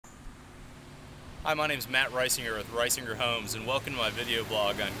Hi, my name is Matt Reisinger with Reisinger Homes, and welcome to my video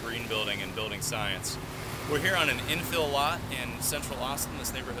blog on green building and building science. We're here on an infill lot in central Austin.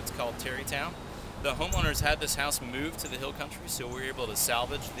 This neighborhood's called Terrytown. The homeowners had this house moved to the hill country, so we were able to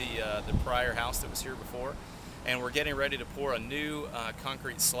salvage the prior house that was here before. And we're getting ready to pour a new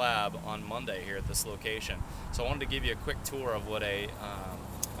concrete slab on Monday here at this location. So I wanted to give you a quick tour of what a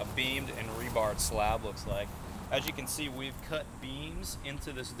beamed and rebarred slab looks like. As you can see, we've cut beams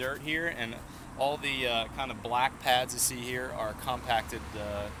into this dirt here, and all the kind of black pads you see here are compacted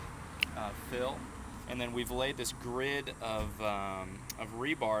fill. And then we've laid this grid of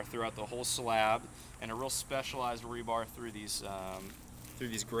rebar throughout the whole slab, and a real specialized rebar through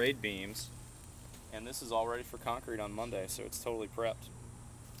these grade beams. And this is all ready for concrete on Monday, so it's totally prepped.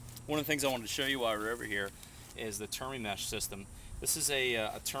 One of the things I wanted to show you while we're over here is the Termimesh system. This is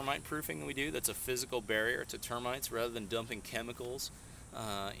a termite proofing that we do that's a physical barrier to termites rather than dumping chemicals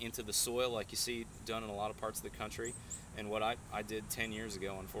into the soil like you see done in a lot of parts of the country, and what I did 10 years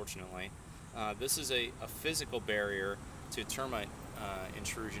ago, unfortunately. This is a physical barrier to termite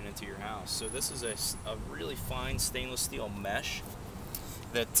intrusion into your house. So this is a really fine stainless steel mesh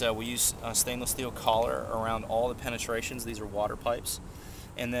that we use a stainless steel collar around all the penetrations. These are water pipes.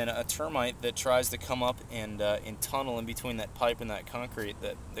 And then a termite that tries to come up and tunnel in between that pipe and that concrete,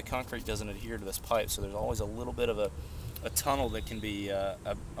 that the concrete doesn't adhere to this pipe, so there's always a little bit of a tunnel that can be a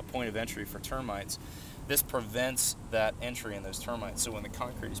point of entry for termites. This prevents that entry in those termites, so when the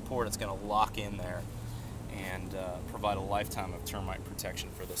concrete is poured, it's going to lock in there and provide a lifetime of termite protection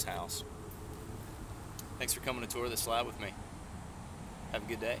for this house. Thanks for coming to tour the slab with me. Have a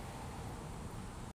good day.